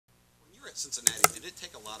at Cincinnati, did it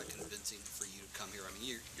take a lot of convincing for you to come here? I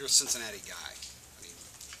mean, you're a Cincinnati guy. I mean,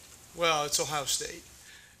 Well, it's Ohio State.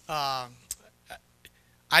 I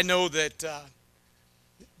know that.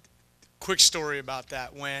 Quick story about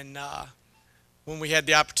that. When we had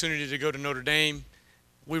the opportunity to go to Notre Dame,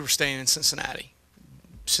 we were staying in Cincinnati.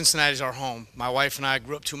 Cincinnati's our home. My wife and I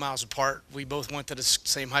grew up 2 miles apart. We both went to the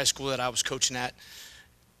same high school that I was coaching at.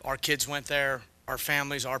 Our kids went there. Our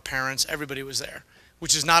families, our parents, everybody was there,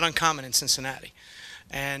 which is not uncommon in Cincinnati.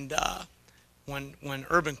 And when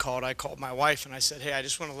Urban called, I called my wife and I said, "Hey, I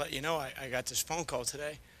just want to let you know I got this phone call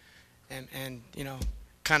today, and you know,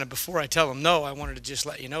 kind of before I tell him no, I wanted to just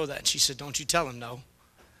let you know that." And she said, "Don't you tell him no."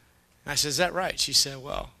 And I said, "Is that right?" She said,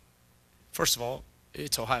 "Well, first of all,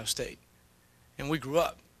 it's Ohio State, and we grew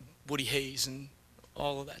up Woody Hayes and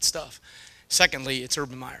all of that stuff. Secondly, it's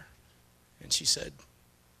Urban Meyer." And she said,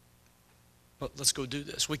 "Well, let's go do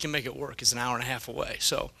this. We can make it work. It's an hour and a half away."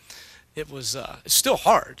 So it was it's still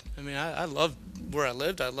hard. I mean, I loved where I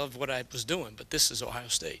lived. I loved what I was doing, but this is Ohio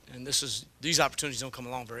State, and these opportunities don't come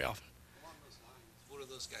along very often. Along those lines, what are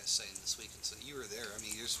those guys saying this week? And so you were there. I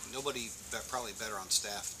mean, there's nobody probably better on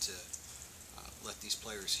staff to let these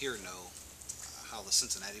players here know how the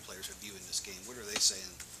Cincinnati players are viewing this game. What are they saying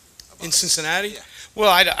about In Cincinnati? Yeah.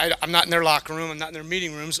 Well, I'm not in their locker room. I'm not in their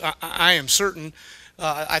meeting rooms. I am certain.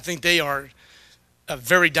 I think they are a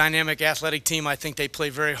very dynamic athletic team. I think they play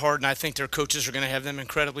very hard, and I think their coaches are going to have them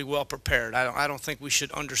incredibly well prepared. I don't think we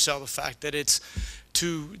should undersell the fact that it's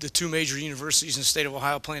the two major universities in the state of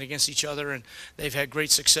Ohio playing against each other, and they've had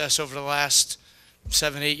great success over the last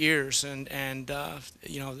 7-8 years. And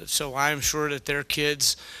you know, so I am sure that their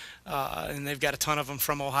kids, and they've got a ton of them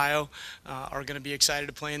from Ohio, are going to be excited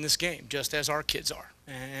to play in this game, just as our kids are.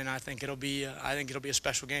 And I think it'll be a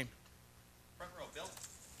special game. Front row, Bill.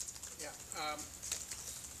 Yeah.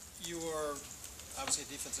 You were obviously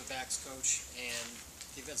a defensive backs coach, and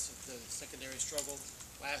the secondary struggled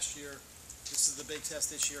last year. This is the big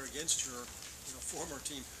test this year against your former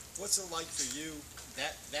team. What's it like for you,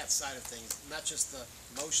 that side of things, not just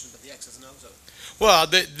the motion, but the X's and O's of it? Well,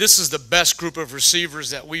 this is the best group of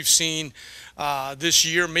receivers that we've seen this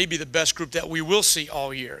year, maybe the best group that we will see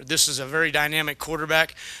all year. This is a very dynamic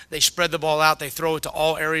quarterback. They spread the ball out. They throw it to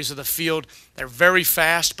all areas of the field. They're very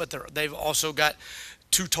fast, but they've also got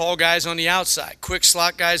two tall guys on the outside, quick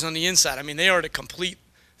slot guys on the inside. I mean, they are the complete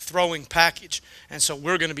throwing package. And so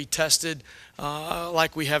we're going to be tested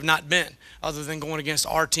like we have not been, other than going against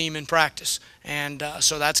our team in practice. And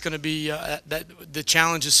so that's going to be the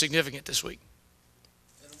challenge is significant this week.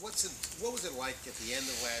 And what was it like at the end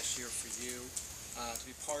of last year for you to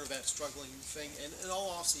be part of that struggling thing, and all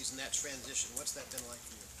offseason, that transition? What's that been like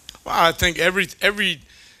for you? Well, I think every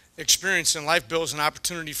experience in life builds an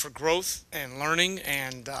opportunity for growth and learning,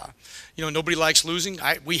 and nobody likes losing.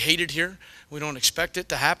 We hate it here. We don't expect it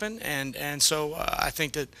to happen, and so I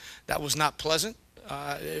think that was not pleasant.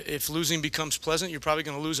 If losing becomes pleasant, you're probably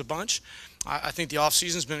going to lose a bunch. I think the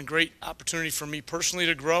offseason has been a great opportunity for me personally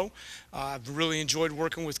to grow. I've really enjoyed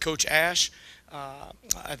working with Coach Asht.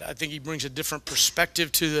 I think he brings a different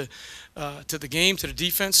perspective to the game, to the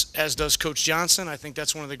defense, as does Coach Johnson. I think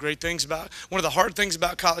that's one of the hard things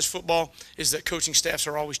about college football is that coaching staffs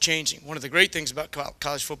are always changing. One of the great things about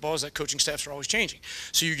college football is that coaching staffs are always changing.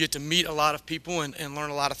 So you get to meet a lot of people and learn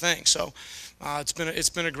a lot of things. So it's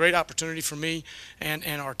been a great opportunity for me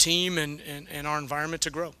and our team and our environment to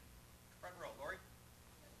grow. Front row, Lori.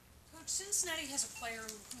 Coach, Cincinnati has a player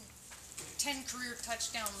who 10 career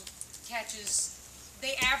touchdown catches.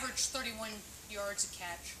 They average 31 yards a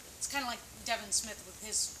catch. It's kind of like Devin Smith with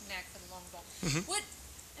his knack for the long ball.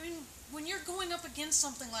 Mm-hmm. When you're going up against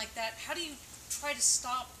something like that, how do you try to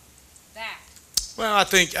stop that? Well, I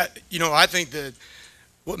think that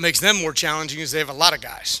what makes them more challenging is they have a lot of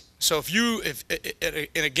guys. So if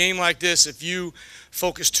in a game like this, if you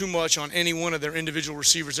focus too much on any one of their individual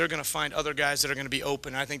receivers, they're going to find other guys that are going to be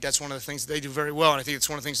open. I think that's one of the things that they do very well, and I think it's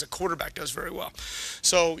one of the things the quarterback does very well.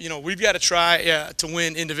 So, we've got to try to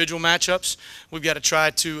win individual matchups. We've got to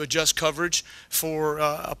try to adjust coverage for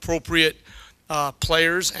appropriate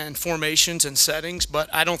players and formations and settings, but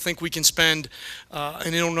I don't think we can spend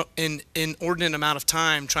an inordinate amount of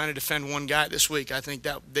time trying to defend one guy this week. I think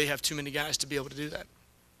that they have too many guys to be able to do that.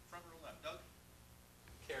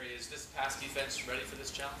 Kerry, is this pass defense ready for this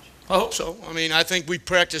challenge? I hope so. I think we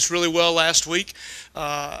practiced really well last week.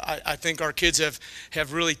 I think our kids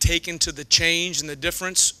have really taken to the change and the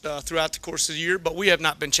difference throughout the course of the year, but we have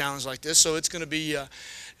not been challenged like this, so it's going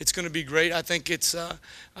to be great. I think it's,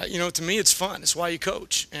 to me, it's fun. It's why you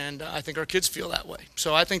coach, and I think our kids feel that way.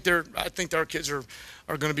 So I think our kids are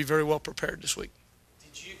going to be very well prepared this week.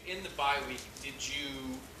 In the bye week, did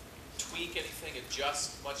you tweak tweak anything,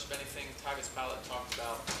 adjust much of anything? Tygus Ballot talked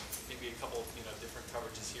about maybe a couple, different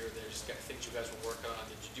coverages here or there, just things you guys were working on.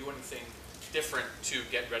 Did you do anything different to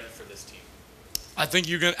get ready for this team? I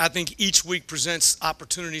think each week presents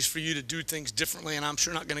opportunities for you to do things differently, and I'm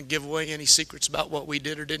sure not going to give away any secrets about what we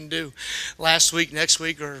did or didn't do last week, next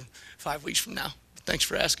week, or 5 weeks from now. Thanks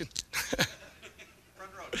for asking.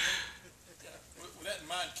 Front row. With that in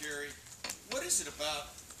mind, Kerry, what is it about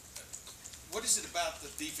the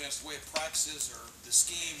defense, the way it practices, or the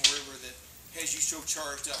scheme, wherever, that has you so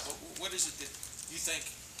charged up? What is it that you think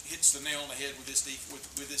hits the nail on the head with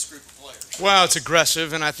with this group of players? Well, it's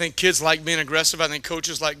aggressive, and I think kids like being aggressive. I think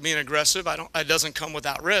coaches like being aggressive. It doesn't come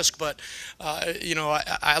without risk, but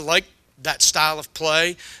I like that style of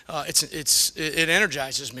play. It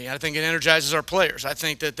energizes me. I think it energizes our players. I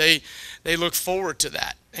think that they look forward to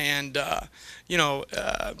that, and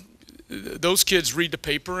those kids read the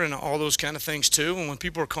paper and all those kind of things too. And when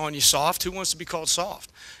people are calling you soft, who wants to be called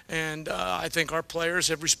soft? And I think our players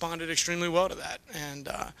have responded extremely well to that. And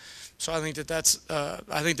so I think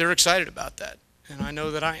I think they're excited about that, and I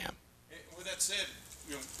know that I am. With that said,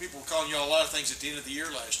 people were calling you all a lot of things at the end of the year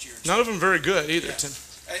last year. None of them very good either, Yeah. Tim.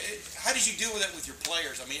 How did you deal with that with your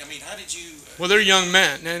players? I mean, how did you? Well, they're young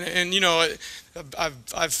men, and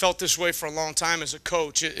I've felt this way for a long time as a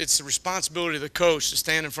coach. It's the responsibility of the coach to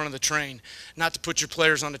stand in front of the train, not to put your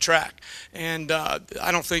players on the track. And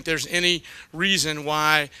I don't think there's any reason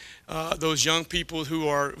why those young people who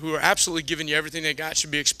are absolutely giving you everything they got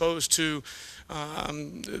should be exposed to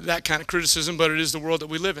that kind of criticism, but it is the world that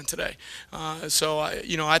we live in today. So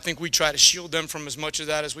I think we try to shield them from as much of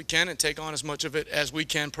that as we can and take on as much of it as we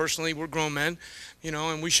can personally. We're grown men,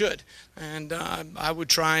 and we should. And I would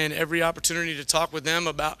try in every opportunity to talk with them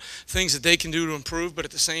about things that they can do to improve, but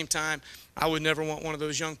at the same time, I would never want one of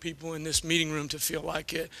those young people in this meeting room to feel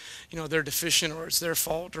like they're deficient or it's their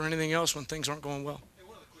fault or anything else when things aren't going well. Hey,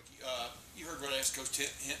 one other quickie. You heard what I asked Coach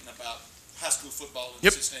Hinton about high school football in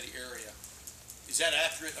Yep. the Cincinnati area. Is that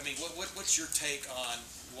accurate? I mean, what's your take on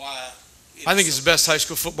why? I think it's the best high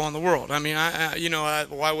school football in the world. I mean,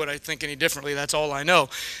 why would I think any differently? That's all I know.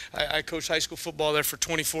 I coached high school football there for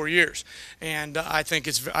 24 years, and I think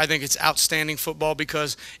it's outstanding football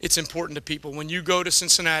because it's important to people. When you go to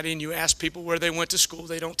Cincinnati and you ask people where they went to school,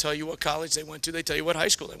 they don't tell you what college they went to. They tell you what high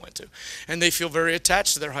school they went to, and they feel very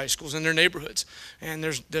attached to their high schools and their neighborhoods. And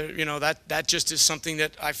that just is something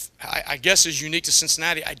that I guess is unique to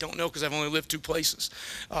Cincinnati. I don't know because I've only lived 2 places,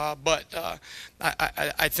 but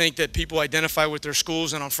I think that people identify with their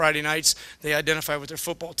schools, and on Friday nights they identify with their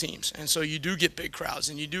football teams, and so you do get big crowds,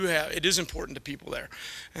 and it is important to people there.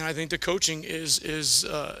 And I think the coaching is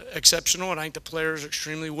exceptional, and I think the players are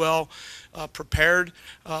extremely well prepared.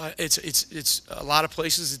 It's a lot of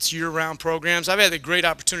places. It's year-round programs. I've had the great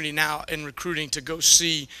opportunity now in recruiting to go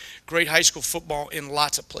see great high school football in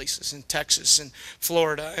lots of places, in Texas and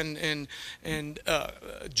Florida and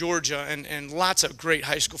Georgia and lots of great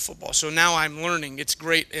high school football. So now I'm learning it's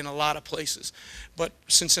great in a lot of places. But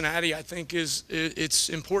Cincinnati, I think, it's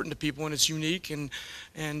important to people, and it's unique, and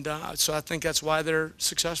so I think that's why they're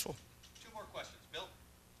successful. 2 more questions. Bill?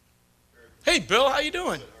 Hey, Bill, how you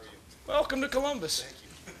doing? How are you? Welcome to Columbus. Thank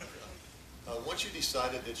you. Once you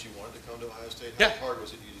decided that you wanted to come to Ohio State, Yeah. how hard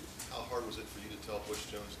was it for you to tell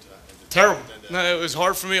Butch Jones to Terrible. and to- No, it was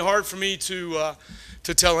hard for me to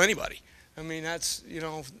tell anybody. I mean, that's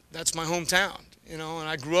my hometown, and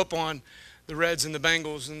I grew up on the Reds and the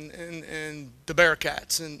Bengals and the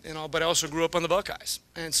Bearcats and all, but I also grew up on the Buckeyes.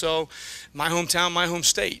 And so my hometown, my home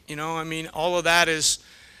state, I mean, all of that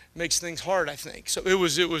makes things hard, I think. So it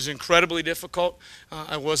was incredibly difficult.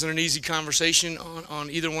 It wasn't an easy conversation on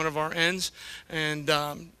either one of our ends. And,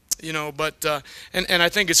 and I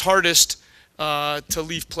think it's hardest to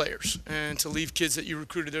leave players and to leave kids that you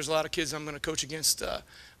recruited. There's a lot of kids I'm going to coach against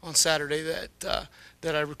on Saturday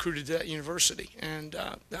that I recruited at that university. And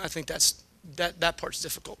I think that part's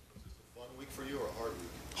difficult. Was this a fun week for you or a hard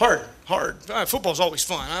week? Hard. Football's always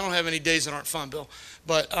fun. I don't have any days that aren't fun, Bill.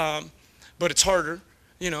 But it's harder,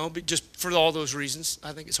 just for all those reasons.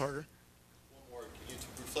 I think it's harder. One more. Can you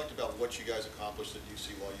reflect about what you guys accomplished at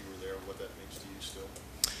UC while you were there and what that means to you still?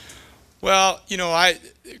 Well,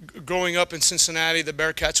 growing up in Cincinnati, the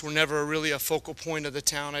Bearcats were never really a focal point of the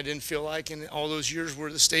town. I didn't feel like, in all those years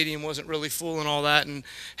where the stadium wasn't really full and all that, and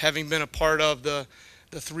having been a part of the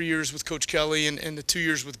 3 years with Coach Kelly and the 2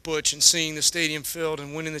 years with Butch, and seeing the stadium filled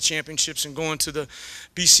and winning the championships and going to the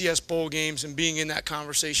BCS bowl games and being in that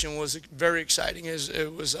conversation was very exciting.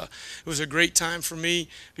 It was a great time for me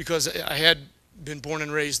because I had been born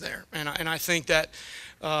and raised there, and I think that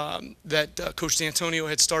Coach D'Antonio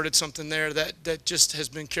had started something there that just has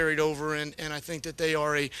been carried over, and I think that they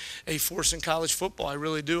are a force in college football. I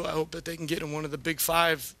really do. I hope that they can get in one of the Big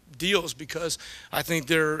Five deals, because I think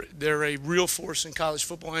they're a real force in college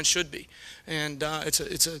football and should be. And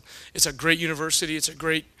it's a great university. It's a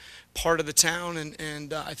great part of the town,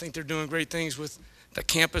 and I think they're doing great things with the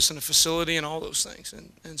campus and the facility and all those things.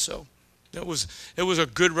 And so it was a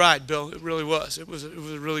good ride, Bill. It really was. It was a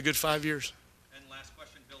really good 5 years. And last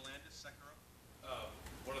question, Bill Landis, second row.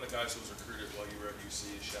 One of the guys who was recruited while you were at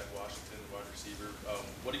UC is Shaq Washington, wide receiver.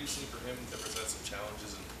 What do you see for him that presents some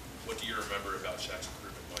challenges, and what do you remember about Shaq's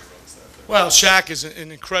recruitment while you were on the staff there? Well, Shaq is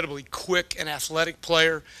an incredibly quick and athletic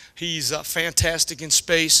player. He's fantastic in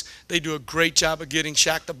space. They do a great job of getting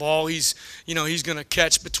Shaq the ball. He's going to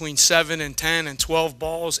catch between 7 and 10 and 12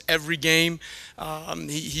 balls every game.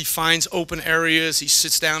 He finds open areas. He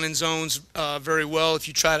sits down in zones very well. If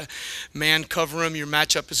you try to man cover him, your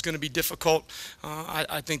matchup is going to be difficult.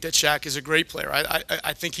 I think that Shaq is a great player.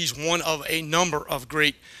 I think he's one of a number of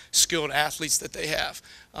great skilled athletes that they have.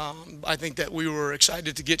 I think that we were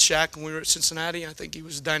excited to get Shaq when we were at Cincinnati. I think he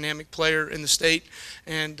was a dynamic player in the state,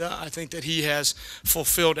 and I think that he has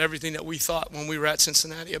fulfilled everything that we thought when we were at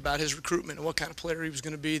Cincinnati about his recruitment and what kind of player he was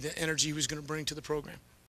going to be, the energy he was going to bring to the program.